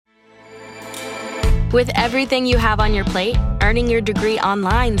With everything you have on your plate, earning your degree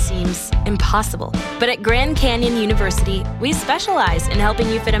online seems impossible. But at Grand Canyon University, we specialize in helping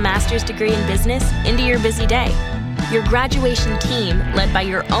you fit a master's degree in business into your busy day. Your graduation team, led by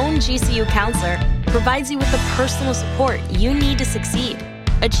your own GCU counselor, provides you with the personal support you need to succeed.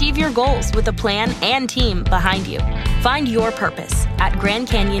 Achieve your goals with a plan and team behind you. Find your purpose at Grand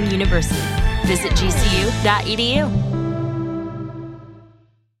Canyon University. Visit gcu.edu.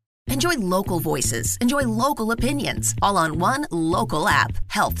 Enjoy local voices. Enjoy local opinions. All on one local app.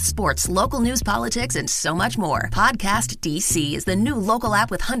 Health, sports, local news, politics, and so much more. Podcast DC is the new local app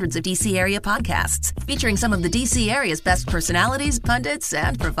with hundreds of DC area podcasts, featuring some of the DC area's best personalities, pundits,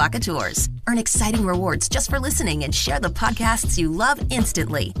 and provocateurs. Earn exciting rewards just for listening and share the podcasts you love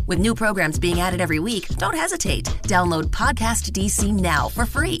instantly. With new programs being added every week, don't hesitate. Download Podcast DC now for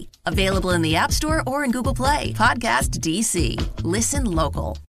free. Available in the App Store or in Google Play. Podcast DC. Listen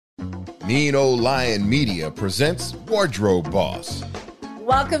local. Mean Old Lion Media presents Wardrobe Boss.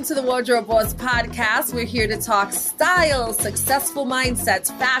 Welcome to the Wardrobe Boss podcast. We're here to talk style, successful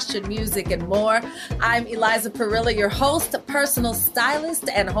mindsets, fashion, music, and more. I'm Eliza, your host, personal stylist,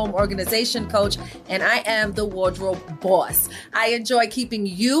 and home organization coach, and I am the Wardrobe Boss. I enjoy keeping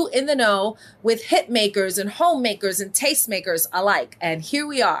you in the know with hit makers and homemakers and tastemakers alike. And here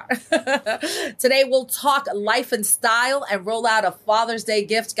we are. Today, we'll talk life and style and roll out a Father's Day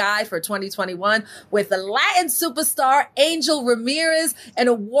gift guide for 2021 with the Latin superstar Angel Ramirez, an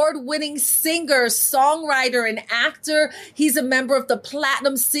award-winning singer, songwriter, and actor. He's a member of the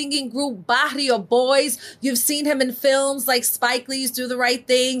platinum singing group Barrio Boyzz. You've seen him in films like Spike Lee's Do the Right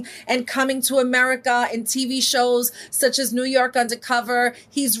Thing and Coming to America, and TV shows such as New York Undercover.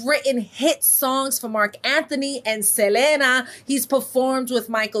 He's written hit songs for Mark Anthony and Selena. He's performed with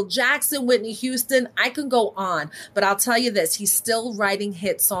Michael Jackson, Whitney Houston. I can go on, but I'll tell you this, he's still writing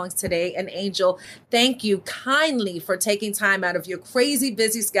hit songs today. And Angel, thank you kindly for taking time out of your crazy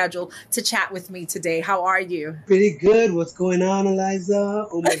busy schedule to chat with me today. How are you? Pretty good. What's going on, Eliza?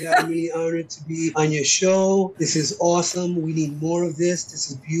 Oh my God, I'm really honored to be on your show. This is awesome. We need more of this.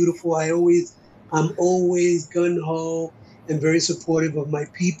 This is beautiful. I'm always gung-ho and very supportive of my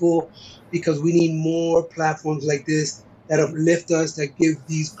people because we need more platforms like this that uplift us, that give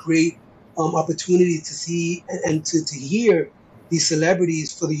these great opportunities to see and to hear these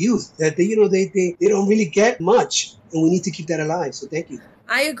celebrities for the youth that they don't really get much. And we need to keep that alive. So thank you.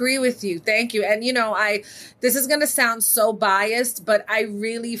 I agree with you. Thank you. And, this is going to sound so biased, but I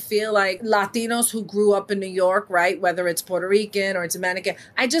really feel like Latinos who grew up in New York, right, whether it's Puerto Rican or Dominican,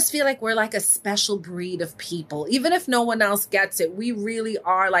 I just feel like we're like a special breed of people. Even if no one else gets it, we really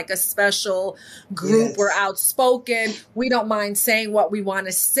are like a special group. Yes. We're outspoken. We don't mind saying what we want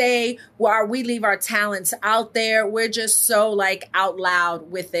to say. We leave our talents out there. We're just so like out loud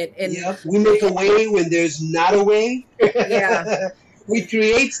with it. And yep. We make a way when there's not a way. Yeah. We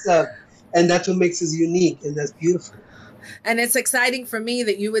create stuff, and that's what makes us unique, and that's beautiful. And it's exciting for me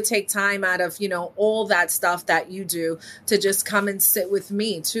that you would take time out of, all that stuff that you do to just come and sit with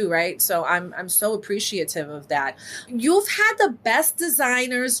me too, right? So I'm so appreciative of that. You've had the best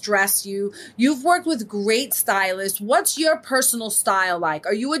designers dress you. You've worked with great stylists. What's your personal style like?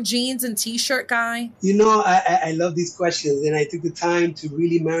 Are you a jeans and t-shirt guy? I love these questions, and I took the time to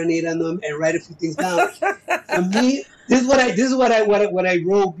really marinate on them and write a few things down. For me, this is what I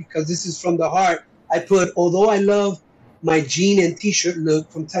wrote, because this is from the heart. I put, although I love my jean and t-shirt look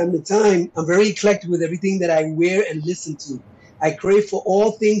from time to time, I'm very eclectic with everything that I wear and listen to. I crave for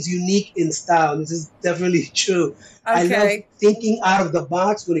all things unique in style. This is definitely true. Okay. I love thinking out of the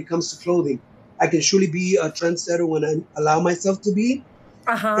box when it comes to clothing. I can surely be a trendsetter when I allow myself to be.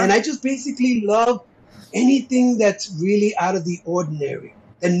 Uh-huh. And I just basically love anything that's really out of the ordinary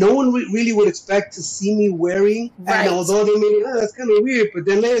that no one really would expect to see me wearing. Right. And although they may, that's kind of weird, but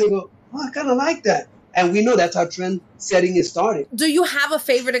then later they go, I kind of like that. And we know that's how trend setting is started. Do you have a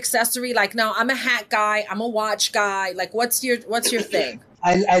favorite accessory? Like, no, I'm a hat guy. I'm a watch guy. Like, what's your thing?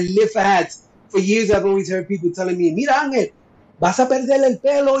 I live for hats. For years, I've always heard people telling me, mira, Ángel, vas a perder el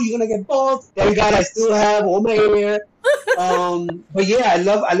pelo. You're going to get bald. Thank God I still have all my hair. But yeah, I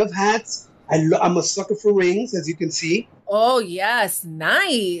love hats. I'm a sucker for rings, as you can see. Oh, yes.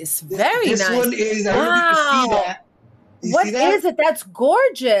 Nice. Very nice. This one is, I don't know if you can see that. What is it? That's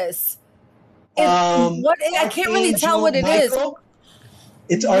gorgeous. I can't really tell what it is.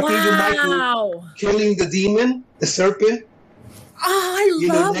 It's Archangel Michael killing the demon, the serpent. Oh, I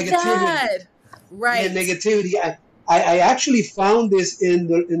love that. Right. Yeah, negativity. I actually found this in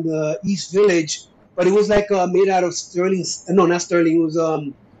the East Village, but it was like made out of sterling. No, not sterling. It was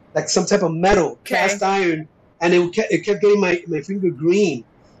like some type of metal, cast iron, and it kept getting my finger green.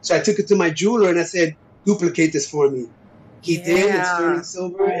 So I took it to my jeweler and I said, duplicate this for me. He did. It's sterling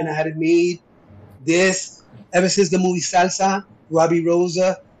silver, and I had it made. This, ever since the movie Salsa, Robbie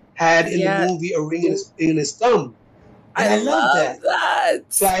Rosa had in the movie a ring in his thumb. And I love that.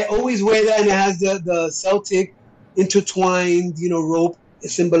 So I always wear that, and it has the Celtic intertwined, rope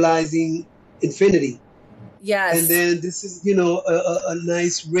symbolizing infinity. Yes. And then this is, a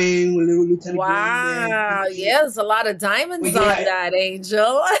nice ring with a little Lieutenant Wow. Yeah, there's a lot of diamonds on that,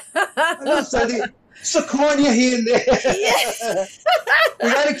 Angel. Sequoia here and there. Yes. We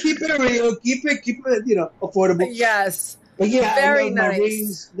gotta keep it real, keep it, affordable. Yes. But yeah, very I love nice. My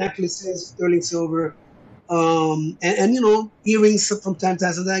rings, necklaces, sterling silver, and earrings from time to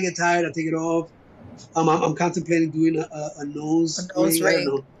time. Sometimes I get tired, I take it off. I'm contemplating doing a nose ring. I don't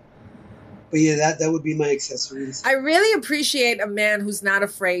know. But yeah, that would be my accessories. I really appreciate a man who's not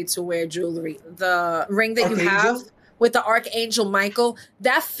afraid to wear jewelry. The ring that you have with the Archangel Michael,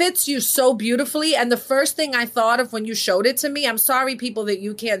 that fits you so beautifully. And the first thing I thought of when you showed it to me, I'm sorry, people, that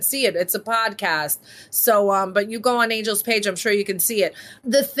you can't see it. It's a podcast. So, but you go on Angel's page, I'm sure you can see it.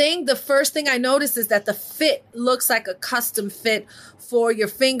 The first thing I noticed is that the fit looks like a custom fit for your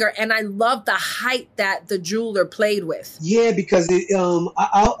finger. And I love the height that the jeweler played with. Yeah, because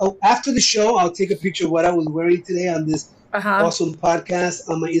I'll after the show, I'll take a picture of what I was wearing today on this awesome podcast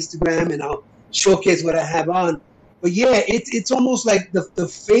on my Instagram, and I'll showcase what I have on. But yeah, it's almost like the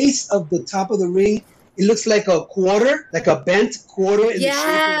face of the top of the ring. It looks like a quarter, like a bent quarter in the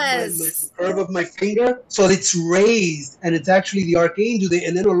shape of the curve of my finger. So it's raised, and it's actually the Archangel there.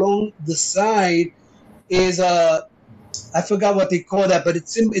 And then along the side is I forgot what they call that, but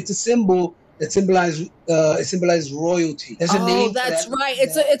it's a symbol that symbolizes royalty. There's a name. That's right.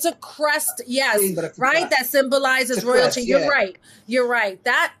 It's a crest. Yes, right. That symbolizes royalty. Crest, You're right.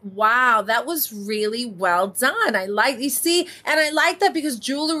 That was really well done. I like that because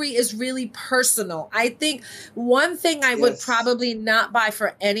jewelry is really personal. I think one thing I would probably not buy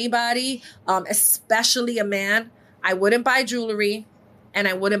for anybody, especially a man, I wouldn't buy jewelry, and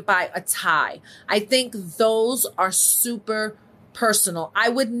I wouldn't buy a tie. I think those are super personal. I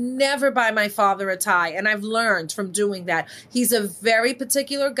would never buy my father a tie, and I've learned from doing that. He's a very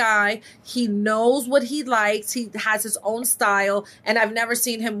particular guy. He knows what he likes. He has his own style, and I've never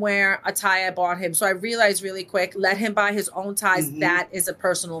seen him wear a tie I bought him. So I realized really quick, let him buy his own ties. Mm-hmm. That is a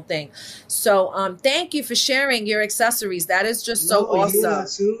personal thing. So thank you for sharing your accessories. That is just so awesome. Yeah,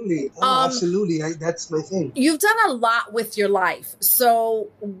 absolutely. Absolutely. That's my thing. You've done a lot with your life. So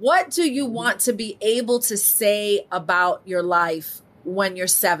what do you want to be able to say about your life when you're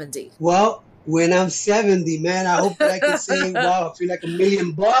 70? Well, when I'm 70, man, I hope that I can say, wow, I feel like $1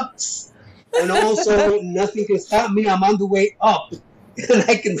 million. And also, nothing can stop me. I'm on the way up. And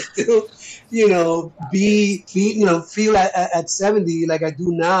I can still, feel at 70 like I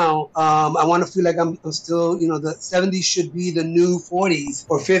do now. I want to feel like I'm still, the 70s should be the new 40s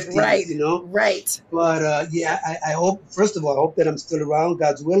or 50s, Right. But I hope, first of all, I hope that I'm still around,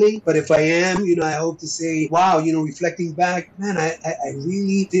 God's willing. But if I am, I hope to say, wow, reflecting back, man, I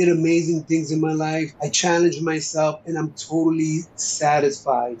really did amazing things in my life. I challenged myself, and I'm totally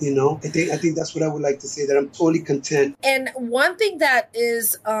satisfied, I think that's what I would like to say, that I'm totally content. And one thing that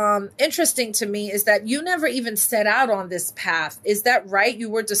is interesting to me is that you never even set out on this path. Is that right? You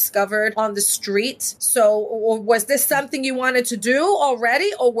were discovered on the street. So or was this something you wanted to do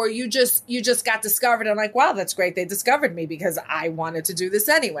already? Or were you just got discovered and like, wow, that's great. They discovered me because I wanted to do this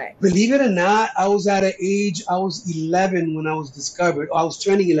anyway. Believe it or not, I was at an age, I was 11 when I was discovered. I was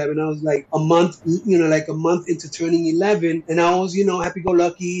turning 11. I was like a month into turning 11. And I was,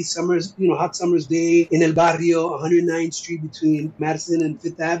 happy-go-lucky, hot summer's day in El Barrio, 109th Street between Madison and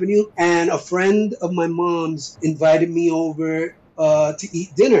 5th Avenue. And a friend of my mom's invited me over to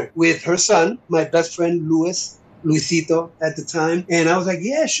eat dinner with her son, my best friend Luisito at the time. And I was like,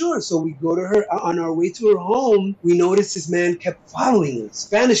 yeah, sure. So we go to her. On our way to her home, we noticed this man kept following us.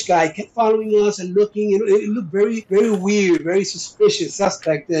 Spanish guy kept following us and looking. It looked very, very weird, very suspicious,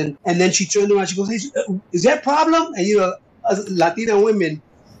 suspect. And then she turned around. She goes, hey, is there a problem? And, Latina women,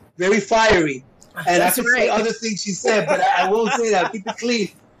 very fiery. And I could say other things she said, but I won't say that. I'll keep it clean.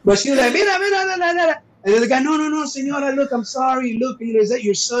 But she was like, mira. And then the guy, no, señora, look, I'm sorry. Look, is that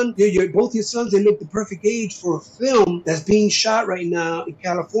your son? Both your sons, they look the perfect age for a film that's being shot right now in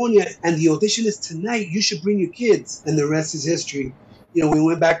California. And the audition is tonight. You should bring your kids. And the rest is history. We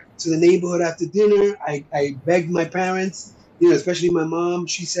went back to the neighborhood after dinner. I begged my parents, especially my mom.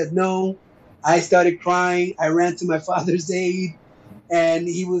 She said no. I started crying. I ran to my father's aid. And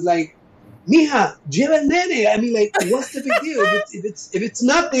he was like, mija, lleva el nene. I mean, like, what's the big deal? If it's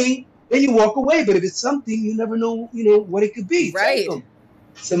nothing, then you walk away. But if it's something, you never know, what it could be. Right.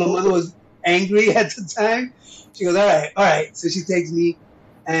 So my mother was angry at the time. She goes, all right. So she takes me,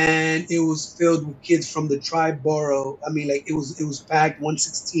 and it was filled with kids from the Barrio. I mean, like it was packed,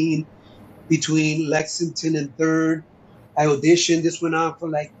 116 between Lexington and 3rd. I auditioned. This went on for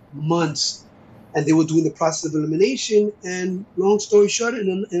like months, and they were doing the process of elimination. And long story short,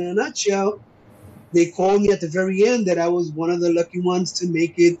 in a nutshell, they called me at the very end that I was one of the lucky ones to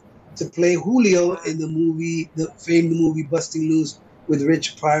make it to play Julio in the famed movie Busting Loose with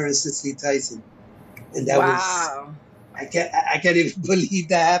Richard Pryor and Cicely Tyson. And that was, I can't even believe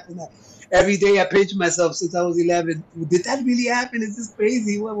that happened. Every day I pinch myself since I was 11. Did that really happen? Is this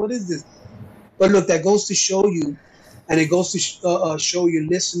crazy? What is this? But look, that goes to show you, and it goes to show your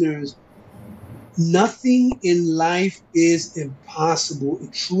listeners, nothing in life is impossible.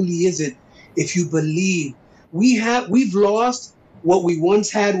 It truly isn't. If you believe, we've lost what we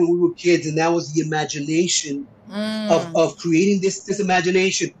once had when we were kids, and that was the imagination of creating this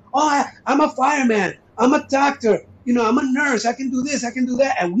imagination. Oh, I'm a fireman. I'm a doctor. I'm a nurse. I can do this. I can do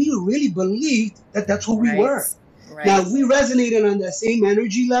that. And we really believed that that's who we were. Right. Now, we resonated on that same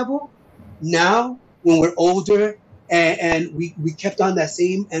energy level. Now, when we're older and we kept on that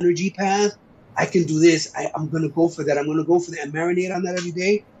same energy path, I can do this. I'm going to go for that. I'm going to go for that and marinate on that every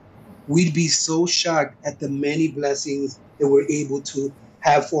day. We'd be so shocked at the many blessings that we're able to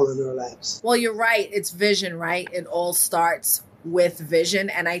have fall in our lives. Well, you're right. It's vision, right? It all starts with vision.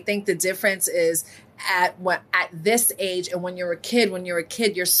 And I think the difference is at this age and when you're a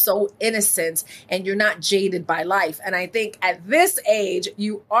kid, you're so innocent and you're not jaded by life. And I think at this age,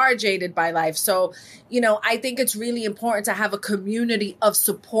 you are jaded by life. So, I think it's really important to have a community of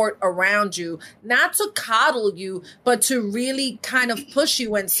support around you, not to coddle you, but to really kind of push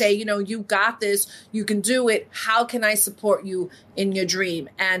you and say, you got this, you can do it. How can I support you in your dream?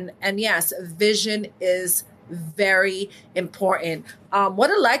 And yes, vision is very important. What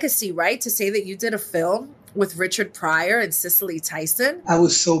a legacy, right? To say that you did a film with Richard Pryor and Cicely Tyson. I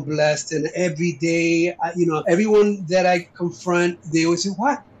was so blessed. And every day, everyone that I confront, they always say,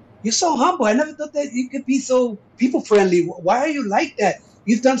 what? You're so humble. I never thought that you could be so people friendly. Why are you like that?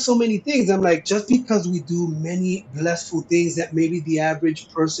 You've done so many things. I'm like, just because we do many blissful things that maybe the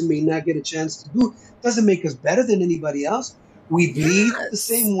average person may not get a chance to do, doesn't make us better than anybody else. We bleed the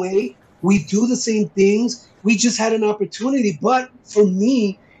same way. We do the same things. We just had an opportunity. But for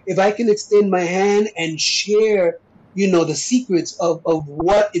me, if I can extend my hand and share, the secrets of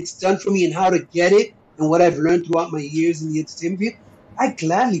what it's done for me and how to get it and what I've learned throughout my years in the entertainment field, I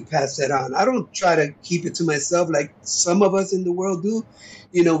gladly pass that on. I don't try to keep it to myself like some of us in the world do.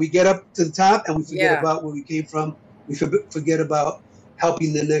 We get up to the top and we forget about where we came from. We forget about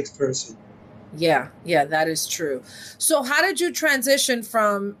helping the next person. Yeah, that is true. So how did you transition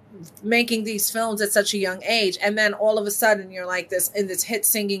from making these films at such a young age, and then all of a sudden you're like this in this hit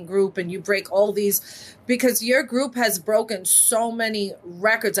singing group, and you break all these, because your group has broken so many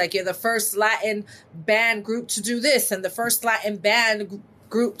records. Like you're the first Latin band group to do this and the first Latin band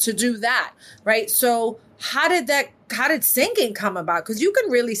group to do that, right? So how did singing come about? Because you can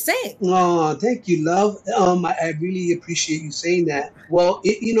really sing. Oh, thank you, love. I really appreciate you saying that. Well,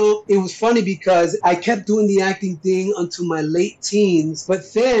 it was funny because I kept doing the acting thing until my late teens.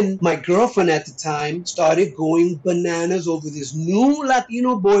 But then my girlfriend at the time started going bananas over this new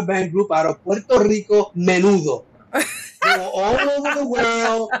Latino boy band group out of Puerto Rico, Menudo. They were all over the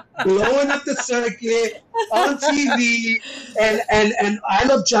world, blowing up the circuit, on TV, and I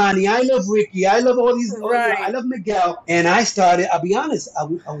love Johnny, I love Ricky, I love all these, I love Miguel. And I started, I'll be honest, I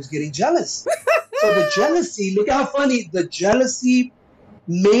was getting jealous. So the jealousy, look how funny, the jealousy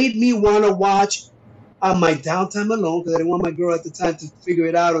made me want to watch on my downtime alone, because I didn't want my girl at the time to figure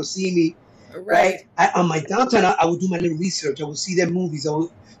it out or see me. Right. On my downtime, I would do my little research. I would see their movies. I would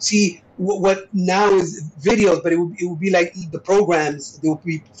see what now is videos, but it would be like the programs. They would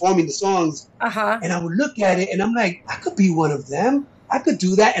be performing the songs. And I would look at it and I'm like, I could be one of them. I could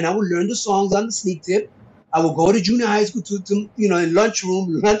do that. And I would learn the songs on the sneak tip. I would go to junior high school to in lunch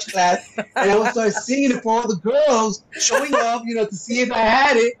class, and I would start singing it for all the girls, showing off, to see if I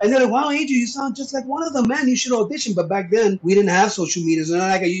had it. And they're like, wow, Angel, you sound just like one of them, man. You should audition. But back then, we didn't have social media. So not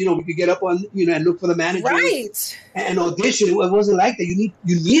like, we could get up on, and look for the manager. Right. And audition. It wasn't like that. You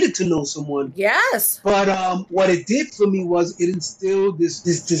needed to know someone. Yes. But what it did for me was it instilled this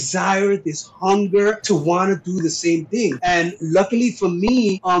desire, this hunger to want to do the same thing. And luckily for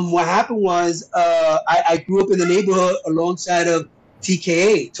me, what happened was I grew up in the neighborhood alongside of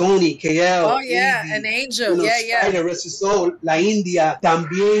TKA, Tony, KL. Oh, yeah, Andy, an Angel. Spider, Rest His Soul, La India,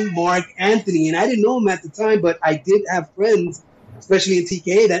 también Mark Anthony. And I didn't know him at the time, but I did have friends, especially in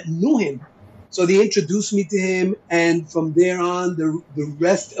TKA, that knew him. So they introduced me to him, and from there on, the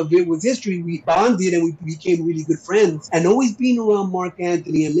rest of it was history. We bonded and we became really good friends. And always being around Mark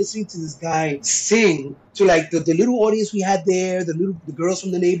Anthony and listening to this guy sing to like the little audience we had there, the girls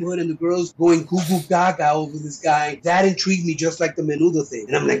from the neighborhood and the girls going goo goo gaga over this guy, that intrigued me just like the Menudo thing.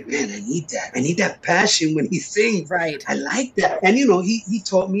 And I'm like, man, I need that. I need that passion when he sings. Right. I like that. And he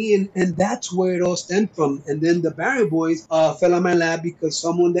taught me, and that's where it all stemmed from. And then the Barrio Boys fell on my lap because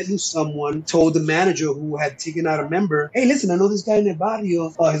someone that knew someone told the manager who had taken out a member, hey, listen, I know this guy in the Barrio.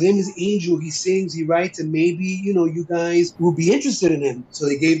 His name is Angel. He sings, he writes, and maybe, you guys will be interested in him. So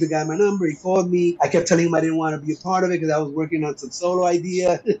they gave the guy my number. He called me. I kept telling him I didn't want to be a part of it because I was working on some solo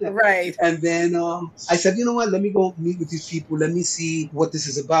idea. Right. And then I said, you know what? Let me go meet with these people. Let me see what this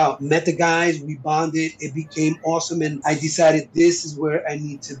is about. Met the guys. We bonded. It became awesome. And I decided this is where I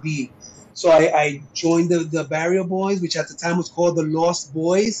need to be. So I joined the Barrio Boys, which at the time was called the Lost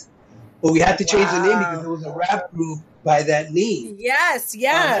Boys. But we had to change the name because there was a rap group by that name. Yes.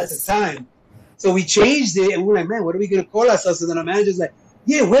 At the time. So we changed it, and we're like, man, what are we going to call ourselves? So then our manager's like,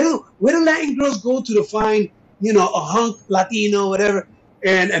 yeah, where do Latin girls go to find, a hunk Latino, whatever?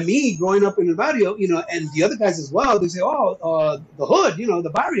 And me, growing up in the barrio, and the other guys as well, they say, the hood,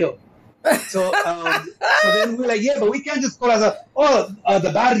 the barrio. So then we're like, yeah, but we can't just call ourselves,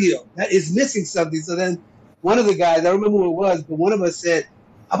 the barrio. That is missing something. So then one of the guys, I don't remember who it was, but one of us said,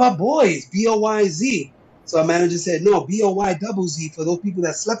 how about Boyzz, Boyz? So our manager said, no, Boyzz for those people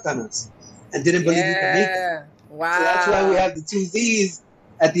that slept on us and didn't believe we could make it. Wow. So that's why we have the two Z's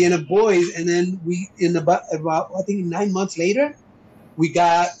at the end of Boyzz. And then in about I think 9 months later, we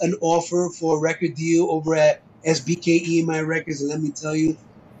got an offer for a record deal over at SBK EMI Records. And let me tell you,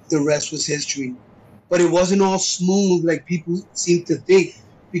 the rest was history. But it wasn't all smooth like people seem to think,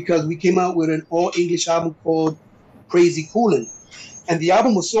 because we came out with an all-English album called Crazy Coolin'. And the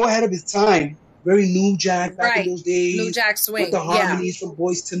album was so ahead of its time, very New Jack back in those days. New Jack swing. With the harmonies from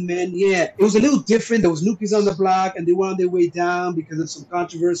Boyz II Men. Yeah, it was a little different. There was New Kids on the Block, and they were on their way down because of some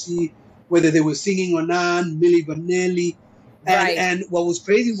controversy, whether they were singing or not, Milli Vanilli. And what was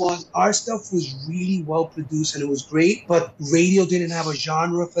crazy was our stuff was really well produced and it was great, but radio didn't have a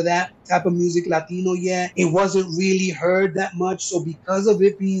genre for that type of music, Latino yet. It wasn't really heard that much. So because of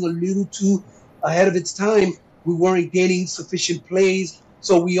it being a little too ahead of its time, we weren't getting sufficient plays.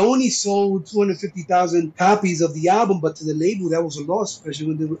 So we only sold 250,000 copies of the album, but to the label, that was a loss, especially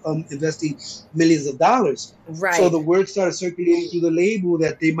when they were investing millions of dollars. Right. So the word started circulating through the label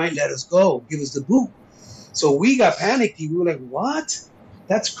that they might let us go, give us the boot. So we got panicky. We were like, what?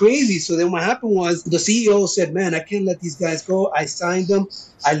 That's crazy. So then what happened was the CEO said, man, I can't let these guys go. I signed them.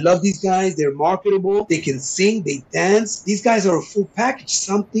 I love these guys. They're marketable. They can sing. They dance. These guys are a full package.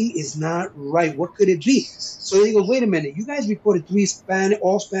 Something is not right. What could it be? So they go, wait a minute. You guys recorded 3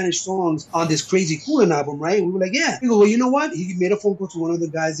 all Spanish songs on this Crazy Coolin' album, right? And we were like, yeah. He goes, well, you know what? He made a phone call to one of the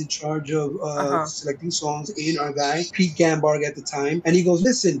guys in charge of selecting songs, our guy, Pete Gambarg at the time. And he goes,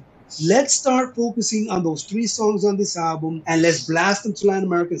 listen, let's start focusing on those 3 songs on this album and let's blast them to Latin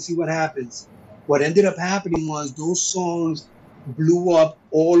America and see what happens. What ended up happening was those songs blew up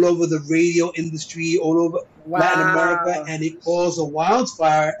all over the radio industry, all over Latin America, and it caused a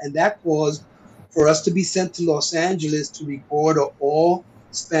wildfire, and that caused for us to be sent to Los Angeles to record an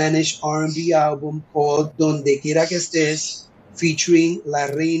all-Spanish R&B album called Donde Quiera que Estés, featuring La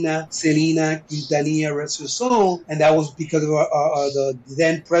Reina, Selena Quintanilla, rest her soul. And that was because of the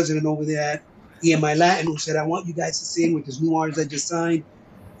then president over there at EMI Latin, who said, I want you guys to sing with this new artist I just signed.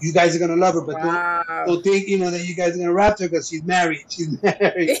 You guys are going to love her, but don't think, that you guys are going to rap her because she's married. She's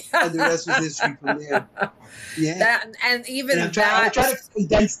married. And the rest was history from there. Yeah. I'm trying to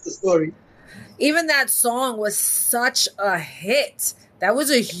condense the story. Even that song was such a hit. That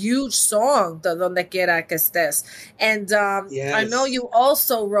was a huge song, Donde Quiera que Estés. And yes. I know you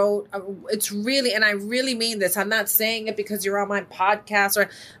also wrote, it's really, and I really mean this, I'm not saying it because you're on my podcast, or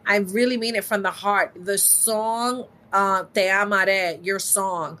I really mean it from the heart. The song, Te Amaré, your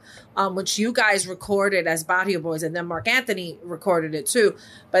song, which you guys recorded as Barrio Boys, and then Mark Anthony recorded it too.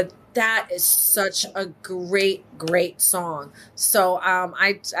 But that is such a great song. So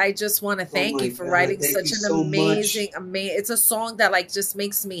I just want to thank you for writing such an amazing. It's a song that just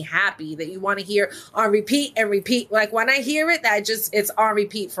makes me happy, that you want to hear on repeat and repeat. Like when I hear it, it's on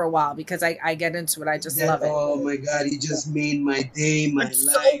repeat for a while because I get into it. I just love it. Oh my God, you just made my day, my life.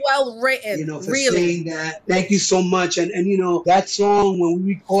 So well written. For really saying that. Thank you so much. And that song, when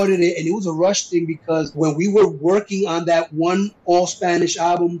we recorded recorded it, and it was a rush thing because when we were working on that one all Spanish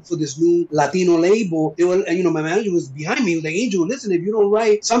album for this new Latino label, they were, and my manager was behind me, like, Angel, listen, if you don't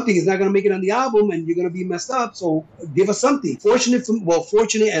write something, it's not going to make it on the album, and you're going to be messed up. So give us something. Fortunate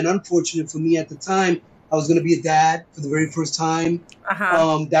and unfortunate for me at the time, I was going to be a dad for the very first time.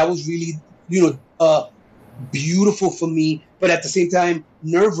 That was really, beautiful for me, but at the same time,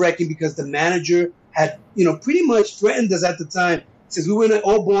 nerve-wracking because the manager had, pretty much threatened us at the time. Since we were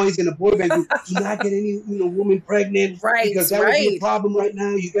all boys in a boy band group, do not get any, woman pregnant, right? Because that would be a problem right now.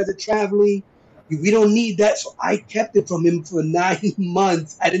 You guys are traveling. We don't need that. So I kept it from him for 9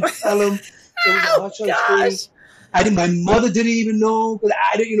 months. I didn't tell him. It was a hush thing. My mother didn't even know because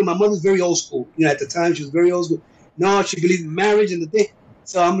I didn't. My mother's very old school. At the time she was very old school. No, she believed in marriage and the thing.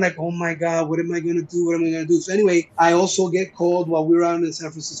 So I'm like, oh my God, what am I gonna do? What am I gonna do? So anyway, I also get called while we were out in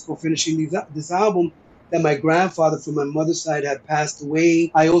San Francisco finishing this album that my grandfather from my mother's side had passed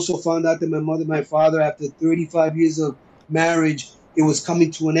away. I also found out that my father, after 35 years of marriage, it was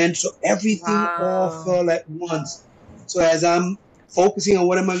coming to an end. So everything all fell at once. So as I'm focusing on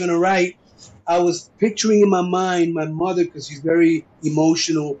what am I going to write, I was picturing in my mind my mother, because she's very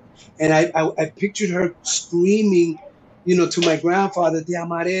emotional. And I pictured her screaming, to my grandfather, te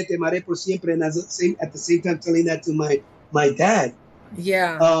amaré por siempre. And at the same time telling that to my dad.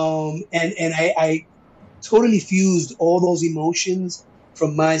 Yeah. And I totally fused all those emotions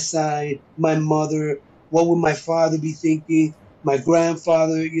from my side, my mother, what would my father be thinking, my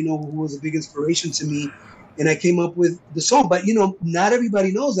grandfather, who was a big inspiration to me. And I came up with the song. But, not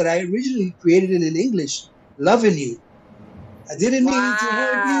everybody knows that I originally created it in English, Loving You. I didn't mean to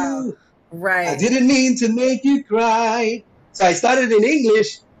hurt you. Right. I didn't mean to make you cry. So I started in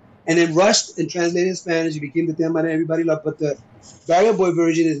English and then rushed and translated in Spanish. It became the tema that everybody loved. But the Barrio Boy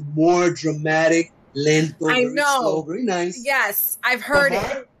version is more dramatic, lento, very slow, very nice. Yes, I've heard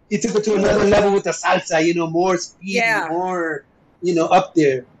it. He took it to another level with the salsa, more speed, more, up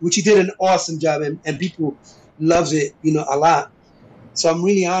there, which he did an awesome job, and people loves it, a lot. So I'm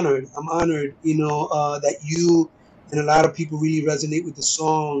really honored. I'm honored, that you and a lot of people really resonate with the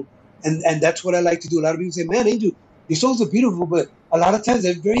song, and that's what I like to do. A lot of people say, man, Angel, your songs are beautiful, but a lot of times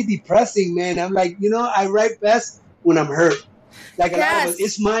they're very depressing, man. I'm like, I write best when I'm hurt. Like a lot of us,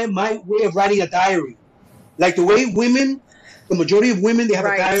 it's my way of writing a diary. Like the way the majority of women, they have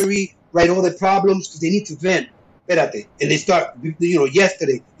a diary, write all their problems because they need to vent. Espérate. And they start,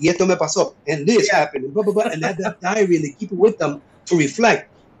 yesterday, y esto me pasó, and this happened, and blah, blah, blah. And that diary, and they keep it with them to reflect.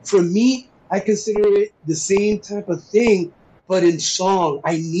 For me, I consider it the same type of thing, but in song.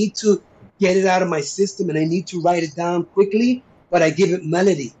 I need to get it out of my system, and I need to write it down quickly, but I give it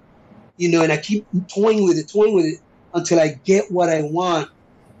melody, and I keep toying with it, until I get what I want.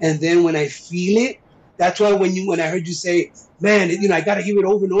 And then when I feel it, that's why when I heard you say, man, I got to hear it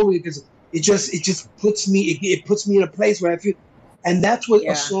over and over because it just puts me in a place where I feel, and that's what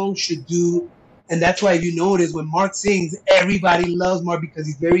a song should do. And that's why, if you notice, when Mark sings, everybody loves Mark because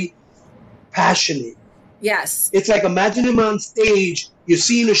he's very passionate. Yes. It's like, imagine him on stage, you're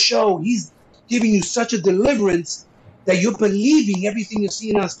seeing a show, he's giving you such a deliverance that you're believing everything you're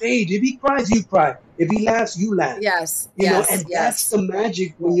seeing on stage. If he cries, you cry. If he laughs, you laugh. Yes. That's the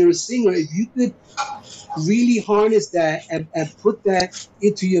magic when you're a singer. If you could really harness that and put that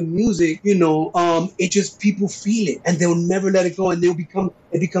into your music, it just, people feel it and they'll never let it go, and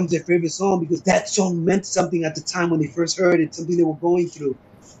it becomes their favorite song because that song meant something at the time when they first heard it, something they were going through.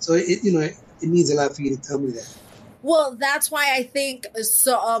 So it means a lot for you to tell me that. Well, that's why I think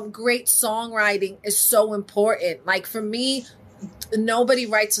great songwriting is so important. Like for me, nobody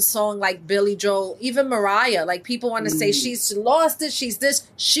writes a song like Billy Joel, even Mariah. Like people want to say she's lost it, she's this.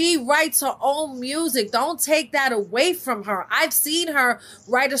 She writes her own music. Don't take that away from her. I've seen her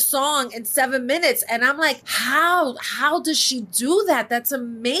write a song in 7 minutes, and I'm like, how does she do that? That's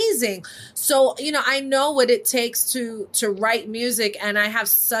amazing. So, I know what it takes to write music, and I have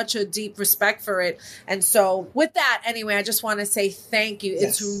such a deep respect for it. And so with that, anyway, I just want to say thank you.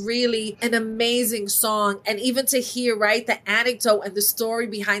 Yes. It's really an amazing song. And even to hear, the anecdote and the story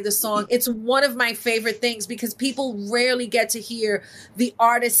behind the song, it's one of my favorite things because people rarely get to hear the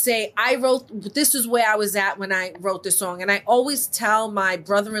artist say, this is where I was at when I wrote the song. And I always tell my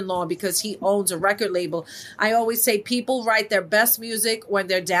brother-in-law, because he owns a record label, I always say people write their best music when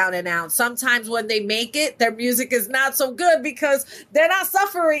they're down and out. Sometimes when they make it, their music is not so good because they're not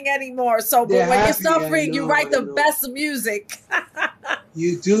suffering anymore. So, but when you're suffering, you write the best music.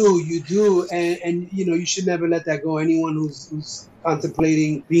 You do. And you should never let that go. Anyone who's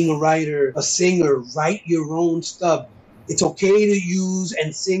contemplating being a writer, a singer, write your own stuff. It's okay to use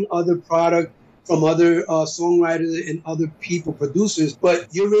and sing other product. from other songwriters and other people, producers, but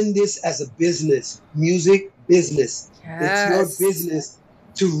you're in this as a business, music business. Yes. It's your business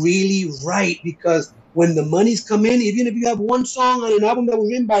to really write, because when the money's come in, even if you have one song on an album that was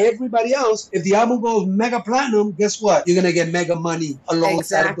written by everybody else, if the album goes mega platinum, guess what? You're going to get mega money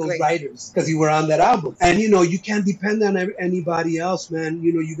alongside of those writers because you were on that album. And, you can't depend on anybody else, man.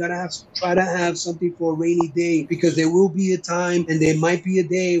 You got to try to have something for a rainy day, because there will be a time and there might be a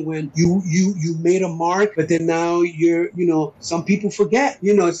day when you made a mark, but then now you're, some people forget.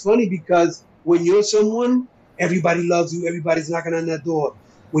 It's funny because when you're someone, everybody loves you. Everybody's knocking on that door.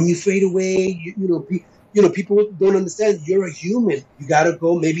 When you fade away, people don't understand. You're a human. You gotta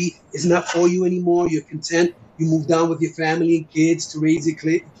go. Maybe it's not for you anymore. You're content. You moved on with your family and kids to raise your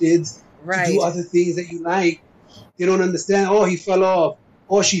kids, to do other things that you like. They don't understand. Oh, he fell off.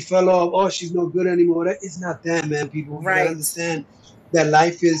 Oh, she fell off. Oh, she's no good anymore. It's not that, man. People, you gotta understand that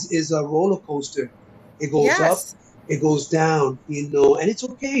life is a roller coaster. It goes up, it goes down. And it's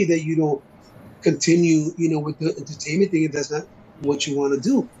okay that you don't continue, with the entertainment thing if that's not what you want to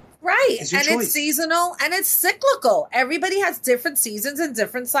do. Right. And choice. It's seasonal and it's cyclical. Everybody has different seasons and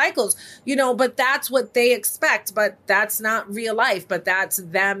different cycles, but that's what they expect. But that's not real life. But that's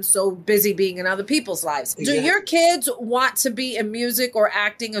them so busy being in other people's lives. Exactly. Do your kids want to be in music or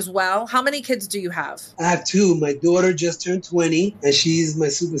acting as well? How many kids do you have? I have two. My daughter just turned 20 and she's my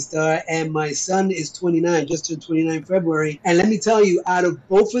superstar. And my son is 29, just turned 29 in February. And let me tell you, out of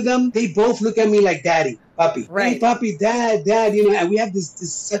both of them, they both look at me like daddy. Papi. Right. Hey, papi, dad, and we have this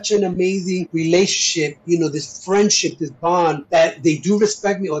such an amazing relationship, this friendship, this bond that they do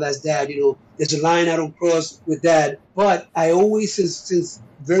respect me. Oh, that's dad, there's a line I don't cross with dad. But I always, since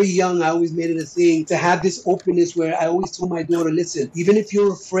very young, I always made it a thing to have this openness where I always told my daughter, listen, even if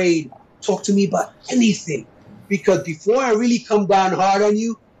you're afraid, talk to me about anything. Because before I really come down hard on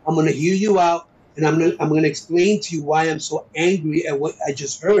you, I'm going to hear you out and I'm going to explain to you why I'm so angry at what I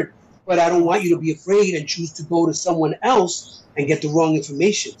just heard. But I don't want you to be afraid and choose to go to someone else and get the wrong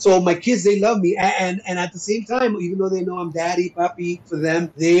information. So my kids, they love me. And at the same time, even though they know I'm daddy, papi, for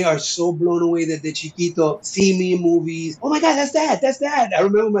them, they are so blown away that the chiquito see me in movies. Oh my God, that's dad. I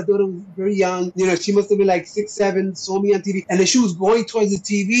remember my daughter was very young. She must have been like 6, 7, saw me on TV. And then she was going towards the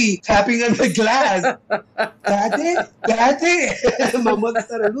TV, tapping on the glass. Daddy. My mother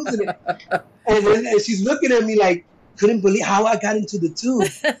started losing it. And then she's looking at me like, couldn't believe how I got into the tube.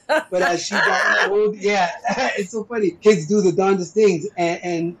 But as she got old, it's so funny. Kids do the darndest things.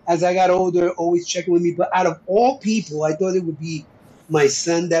 And as I got older, always checking with me. But out of all people, I thought it would be my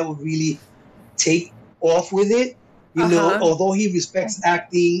son that would really take off with it. Although he respects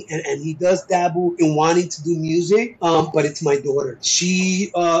acting and he does dabble in wanting to do music, but it's my daughter.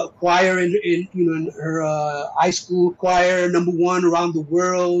 She choir in her high school, choir #1 around the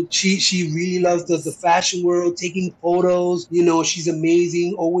world. She really loves the fashion world, taking photos. She's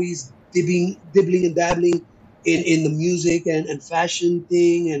amazing, always dibbling and dabbling in the music and fashion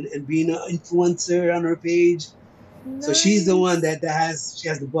thing and being an influencer on her page. Nice. So she's the one that has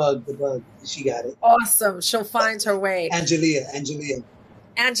the bug. She got it. Awesome. She'll find her way. Angelia.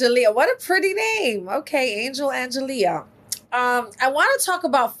 What a pretty name. Okay, Angel Angelia. I want to talk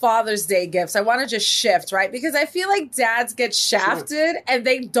about Father's Day gifts. I want to just shift, right? Because I feel like dads get shafted and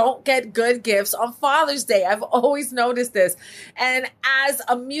they don't get good gifts on Father's Day. I've always noticed this. And as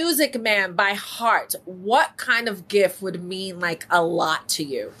a music man by heart, what kind of gift would mean like a lot to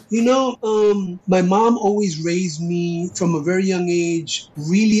you? My mom always raised me from a very young age,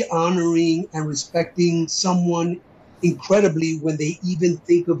 really honoring and respecting someone incredibly when they even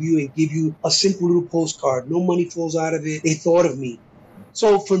think of you and give you a simple little postcard. No money falls out of it. They thought of me.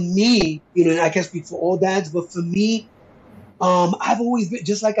 So for me, and I can't speak for all dads, but for me, I've always been,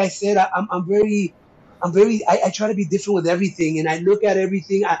 just like I said, I try to be different with everything, and I look at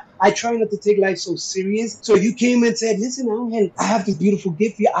everything. I try not to take life so serious. So you came and said, listen, I have this beautiful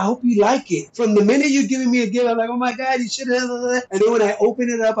gift for you. I hope you like it. From the minute you're giving me a gift, I'm like, oh my God, you should have. And then when I open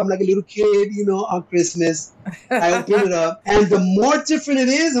it up, I'm like a little kid, on Christmas. I open it up. And the more different it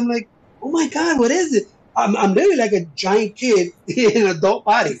is, I'm like, oh my God, what is it? I'm literally like a giant kid in an adult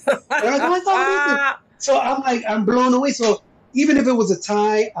body. And I'm like, oh my God, what is it? So I'm blown away. So even if it was a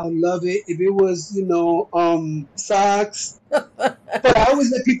tie, I would love it. If it was, socks. But I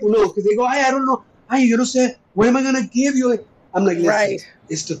always let people know because they go, I don't know. You don't say, what am I going to give you? I'm like, listen,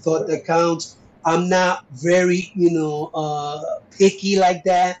 It's the thought that counts. I'm not very, picky like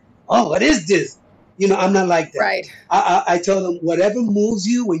that. Oh, what is this? I'm not like that. Right. I tell them whatever moves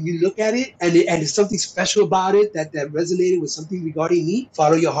you when you look at it, and there's something special about it that resonated with something regarding me,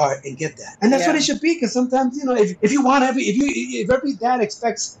 follow your heart and get that. And that's what it should be. Because sometimes, if you want if every dad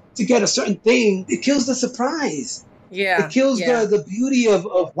expects to get a certain thing, it kills the surprise. Yeah. It kills the beauty of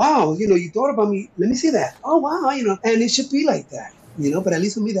wow, you thought about me. Let me see that. Oh wow, and it should be like that. But at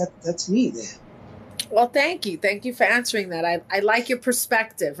least for me, that's me there. Well, thank you. Thank you for answering that. I like your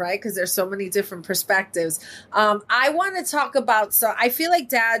perspective, right? Because there's so many different perspectives. I want to talk about, so I feel like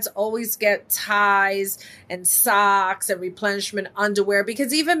dads always get ties and socks and replenishment underwear,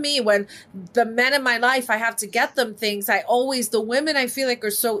 because even me, when the men in my life, I have to get them things. The women I feel like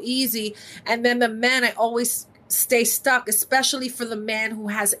are so easy. And then the men, I always stay stuck, especially for the man who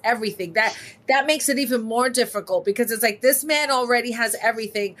has everything. That makes it even more difficult, because it's like, this man already has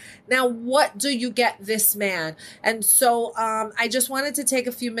everything. Now, what do you get this man? And so I just wanted to take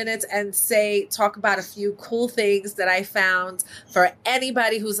a few minutes and talk about a few cool things that I found for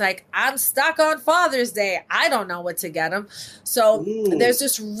anybody who's like, I'm stuck on Father's Day. I don't know what to get him. So there's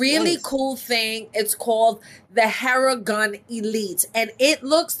this really cool thing. It's called the Heragun Elite. And it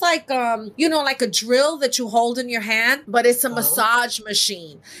looks like, like a drill that you hold in your hand, but it's a massage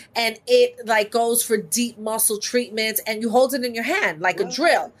machine. And it goes for deep muscle treatments, and you hold it in your hand like a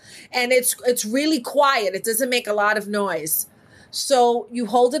drill. And it's really quiet. It doesn't make a lot of noise. So you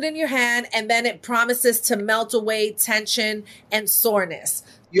hold it in your hand, and then it promises to melt away tension and soreness.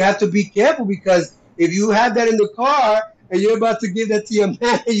 You have to be careful, because if you have that in the car and you're about to give that to your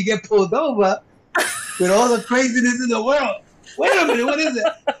man and you get pulled over with all the craziness in the world, wait a minute, what is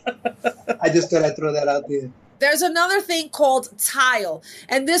it? I just thought I'd throw that out there. There's another thing called tile.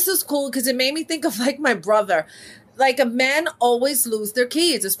 And this is cool because it made me think of my brother. Men always lose their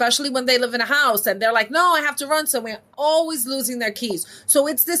keys, especially when they live in a house and they're like, no, I have to run somewhere, always losing their keys. So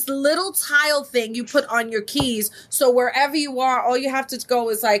it's this little tile thing you put on your keys. So wherever you are, all you have to go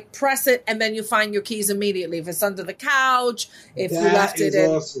is press it, and then you find your keys immediately. If it's under the couch, if you left it in.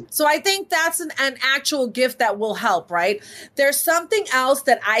 Awesome. So I think that's an actual gift that will help, right? There's something else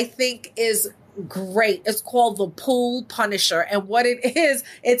that I think is great. It's called the Pool Punisher. And what it is,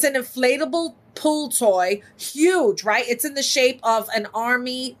 it's an inflatable pool toy, huge, right? It's in the shape of an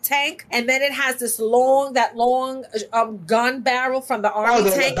army tank, and then it has this long gun barrel from the army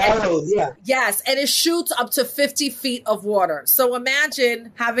tank. Yes, and it shoots up to 50 feet of water. So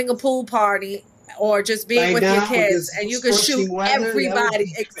imagine having a pool party or just being with your kids, and you can shoot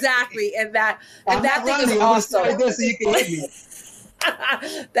everybody. Exactly, and that thing is awesome.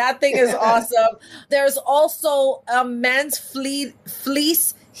 That thing is awesome. There's also a men's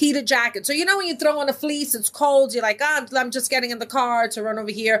fleece heated jacket. So when you throw on a fleece, it's cold. You're like, I'm just getting in the car to run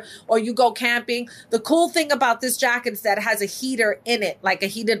over here, or you go camping. The cool thing about this jacket is that it has a heater in it, like a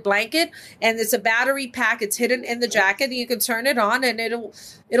heated blanket, and it's a battery pack. It's hidden in the jacket, and you can turn it on, and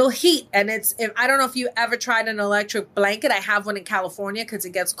it'll heat. And I don't know if you ever tried an electric blanket. I have one in California because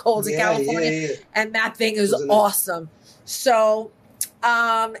it gets cold in California, and that thing is awesome. So,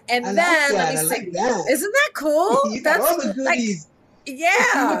 let me see. Isn't that cool? That's all the goodies. Yeah.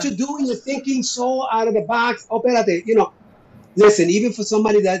 See what you're doing. You're thinking so out of the box. Oh, espérate. Listen, even for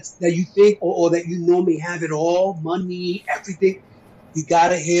somebody that you think or that may have it all, money, everything, you got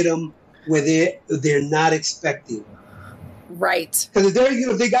to hit them where they're not expecting. Right. Because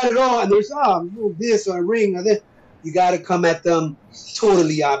if they got it all and there's this or a ring or this, you got to come at them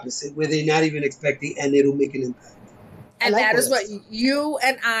totally opposite, where they're not even expecting, and it'll make an impact. And that is what you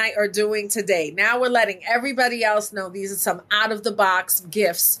and I are doing today. Now we're letting everybody else know these are some out-of-the-box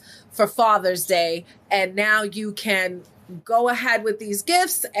gifts for Father's Day. And now you can go ahead with these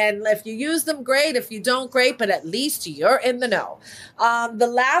gifts. And if you use them, great. If you don't, great. But at least you're in the know. The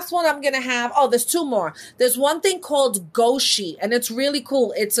last one I'm going to have, there's two more. There's one thing called Goshi, and it's really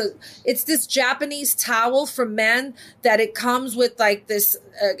cool. It's this Japanese towel for men that it comes with this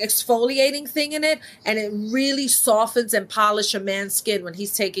exfoliating thing in it, and it really softens and polishes a man's skin when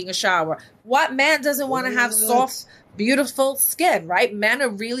he's taking a shower. What man doesn't want to have soft, beautiful skin, right? Men are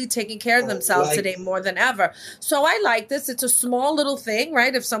really taking care of themselves today more than ever. So I like this. It's a small little thing,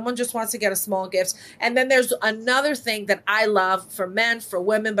 right? If someone just wants to get a small gift. And then there's another thing that I love for men, for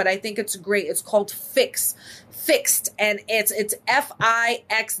women, but I think it's great. It's called Fixed, and it's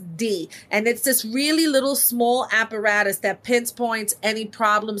FIXD, and it's this really little small apparatus that pinpoints any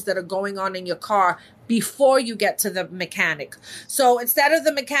problems that are going on in your car before you get to the mechanic. So instead of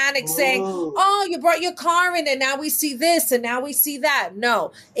the mechanic saying, you brought your car in and now we see this and now we see that.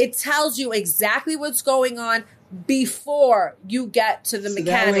 No, it tells you exactly what's going on before you get to the mechanic.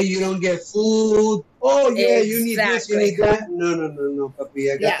 That way you don't get food. Oh, yeah, you need this, you need that. No,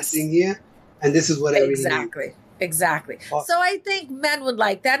 papi, I got the thing here. And this is what I really Exactly. Exactly. Awesome. So I think men would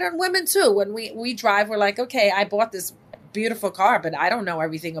like that, and women too. When we drive, we're like, okay, I bought this beautiful car, but I don't know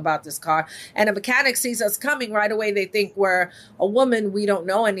everything about this car. And a mechanic sees us coming right away. They think we're a woman. We don't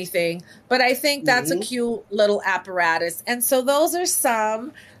know anything. But I think that's a cute little apparatus. And so those are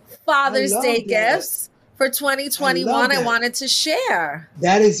some Father's Day gifts for 2021 I wanted to share.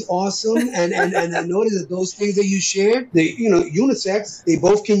 That is awesome. And I noticed that those things that you share, they, unisex, they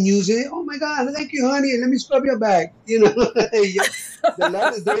both can use it. Oh my God, thank you, honey. Let me scrub your back. The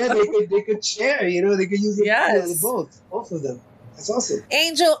love is there. They could share, they could use it both of them. That's awesome.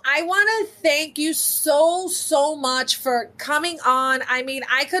 Angel, I want to thank you so much for coming on. I mean,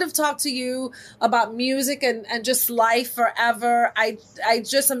 I could have talked to you about music and just life forever. I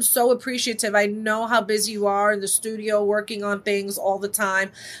just am so appreciative. I know how busy you are in the studio working on things all the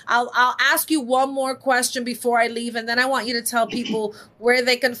time. I'll ask you one more question before I leave, and then I want you to tell people where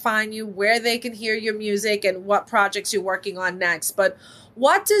they can find you, where they can hear your music, and what projects you're working on next. But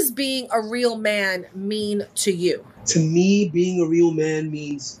what does being a real man mean to you? To me, being a real man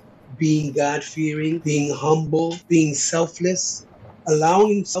means being God-fearing, being humble, being selfless,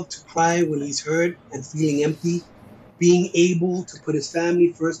 allowing himself to cry when he's hurt and feeling empty, being able to put his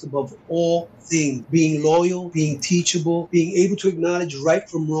family first above all things, being loyal, being teachable, being able to acknowledge right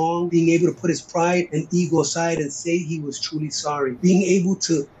from wrong, being able to put his pride and ego aside and say he was truly sorry, being able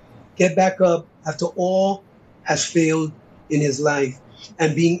to get back up after all has failed in his life,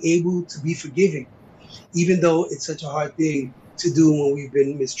 and being able to be forgiving, even though it's such a hard thing to do when we've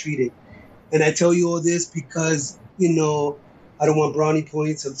been mistreated. And I tell you all this because, I don't want brownie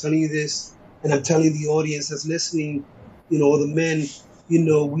points. I'm telling you this, and I'm telling the audience that's listening, the men,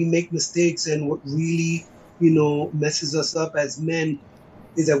 we make mistakes, and what really, messes us up as men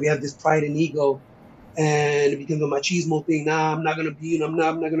is that we have this pride and ego, and it becomes a machismo thing. Nah, I'm not gonna be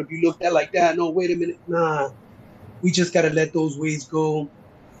looked at like that. No, wait a minute. Nah, we just gotta let those ways go.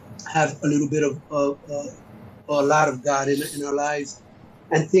 Have a little bit of a lot of God in our lives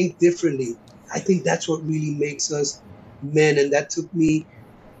and think differently. I think that's what really makes us men. And that took me,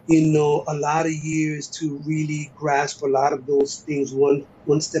 a lot of years to really grasp a lot of those things one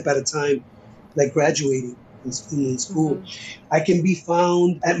step at a time, like graduating in school. Mm-hmm. I can be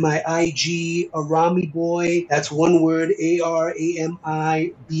found at my IG, Arami Boy. That's one word,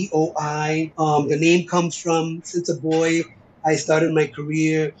 ARAMIBOI. The name comes from, since a boy, I started my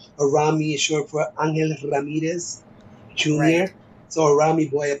career. Arami is short for Angel Ramirez Jr. Right. So Arami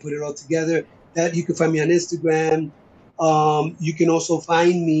Boy, I put it all together. That you can find me on Instagram. You can also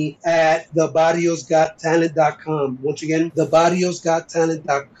find me at thebarriosgottalent.com. Once again,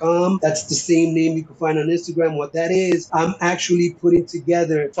 thebarriosgottalent.com. That's the same name you can find on Instagram. What that is, I'm actually putting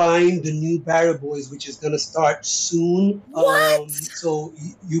together Find the New Barrio Boys, which is going to start soon. What? So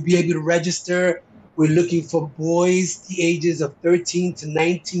you'll be able to register. We're looking for boys the ages of 13 to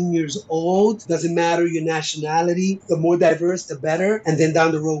 19 years old. Doesn't matter your nationality. The more diverse, the better. And then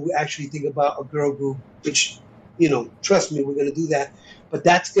down the road, we actually think about a girl group, which, trust me, we're going to do that. But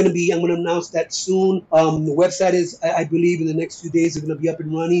that's going to be, I'm going to announce that soon. The website is, I believe in the next few days, are going to be up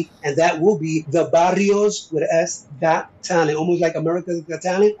and running. And that will be the Barrios with S Got Talent, almost like America's Got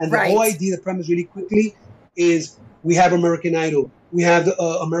Talent. And the whole idea, the premise really quickly is we have American Idol. We have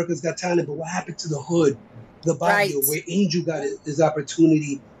America's Got Talent, but what happened to the hood, the Barrio, where Angel got his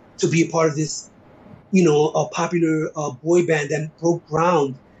opportunity to be a part of this, a popular boy band that broke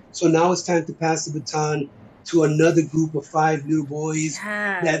ground. So now it's time to pass the baton to another group of 5 little boys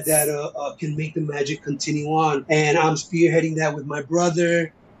that can make the magic continue on. And I'm spearheading that with my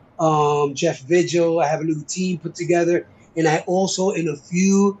brother, Jeff Vigil. I have a little team put together. And I also,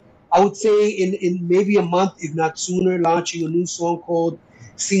 I would say in maybe a month, if not sooner, launching a new song called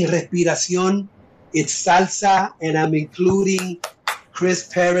Sin Respiración. It's salsa, and I'm including Chris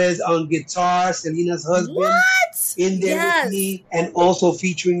Perez on guitar, Selena's husband, in there with me, and also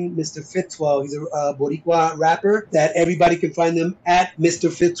featuring Mr. Fitzwell. He's a Boricua rapper that everybody can find them at Mr.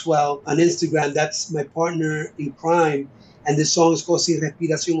 Fitzwell on Instagram. That's my partner in crime. And this song is called Sin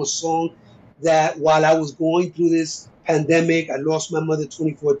Respiración, a song that while I was going through this pandemic, I lost my mother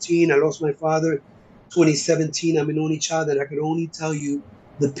 2014, I lost my father 2017. I'm an only child, and I could only tell you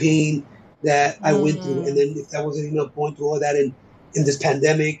the pain that I went through. And then if that wasn't enough, going through all that in this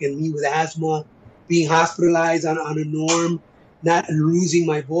pandemic, and me with asthma, being hospitalized on a norm, not losing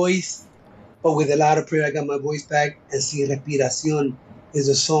my voice, but with a lot of prayer, I got my voice back. And Sin Respiración is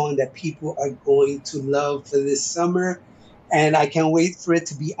a song that people are going to love for this summer, and I can't wait for it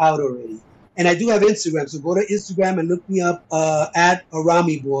to be out already. And I do have Instagram, so go to Instagram and look me up at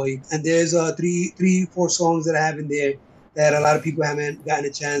Arami Boy. And there's 4 songs that I have in there that a lot of people haven't gotten a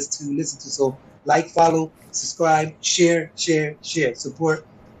chance to listen to. So like, follow, subscribe, share. Support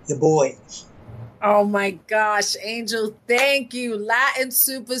your boy. Oh my gosh, Angel, thank you. Latin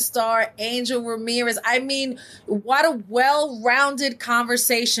superstar Angel Ramirez. I mean, what a well-rounded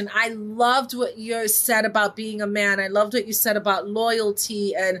conversation. I loved what you said about being a man. I loved what you said about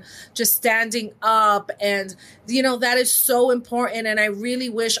loyalty and just standing up. And, you know, that is so important. And I really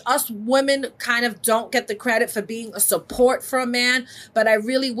wish us women kind of don't get the credit for being a support for a man. But I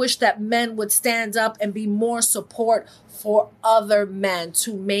really wish that men would stand up and be more support for other men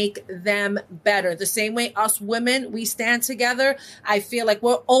to make them better. The same way us women, we stand together. I feel like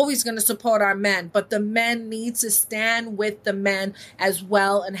we're always going to support our men, but the men need to stand with the men as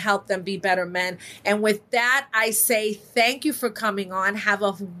well and help them be better men. And with that, I say thank you for coming on. Have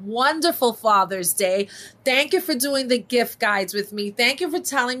a wonderful Father's Day. Thank you for doing the gift guides with me. Thank you for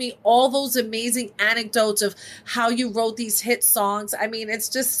telling me all those amazing anecdotes of how you wrote these hit songs. I mean, it's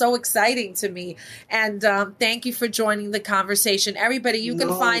just so exciting to me. And thank you for joining the conversation. Everybody, you can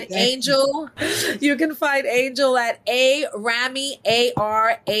find Angel. You can find Angel at Arami,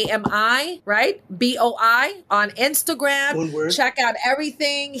 Arami, right? BOI on Instagram. Check out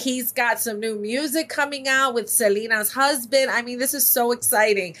everything. He's got some new music coming out with Selena's husband. I mean, this is so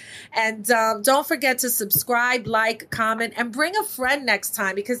exciting. And don't forget to subscribe, like, comment, and bring a friend next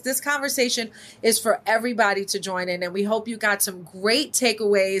time, because this conversation is for everybody to join in. And we hope you got some great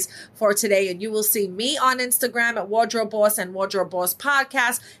takeaways for today. And you will see me on Instagram at Wardrobe Boss and Wardrobe Boss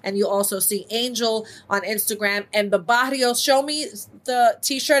Podcast. And you'll also see Angel on Instagram and the Barrio. Show me the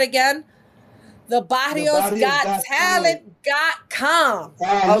t-shirt again. The Barrios Got Talent.com.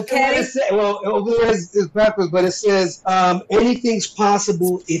 Okay. Well, over there is backwards, but it says, anything's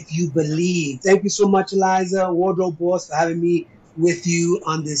possible if you believe. Thank you so much, Eliza, Wardrobe Boss, for having me with you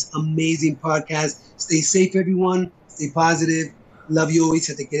on this amazing podcast. Stay safe, everyone. Stay positive. Love you always.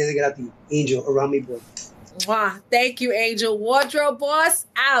 Se te quiere de gratis. Angel, around me, boy. Mwah. Thank you, Angel. Wardrobe Boss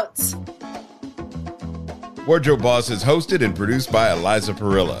out. Wardrobe Boss is hosted and produced by Eliza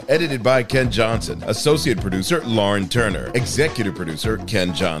Parrilla. Edited by Ken Johnson. Associate producer, Lauren Turner. Executive producer,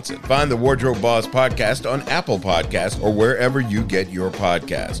 Ken Johnson. Find the Wardrobe Boss podcast on Apple Podcasts or wherever you get your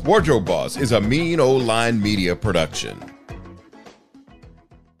podcast. Wardrobe Boss is a Mean Old Line Media production.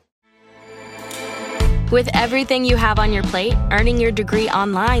 With everything you have on your plate, earning your degree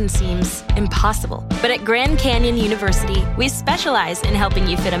online seems impossible. But at Grand Canyon University, we specialize in helping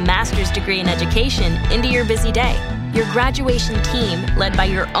you fit a master's degree in education into your busy day. Your graduation team, led by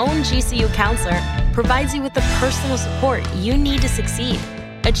your own GCU counselor, provides you with the personal support you need to succeed.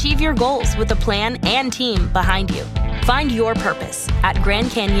 Achieve your goals with a plan and team behind you. Find your purpose at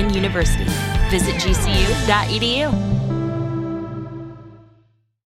Grand Canyon University. Visit gcu.edu.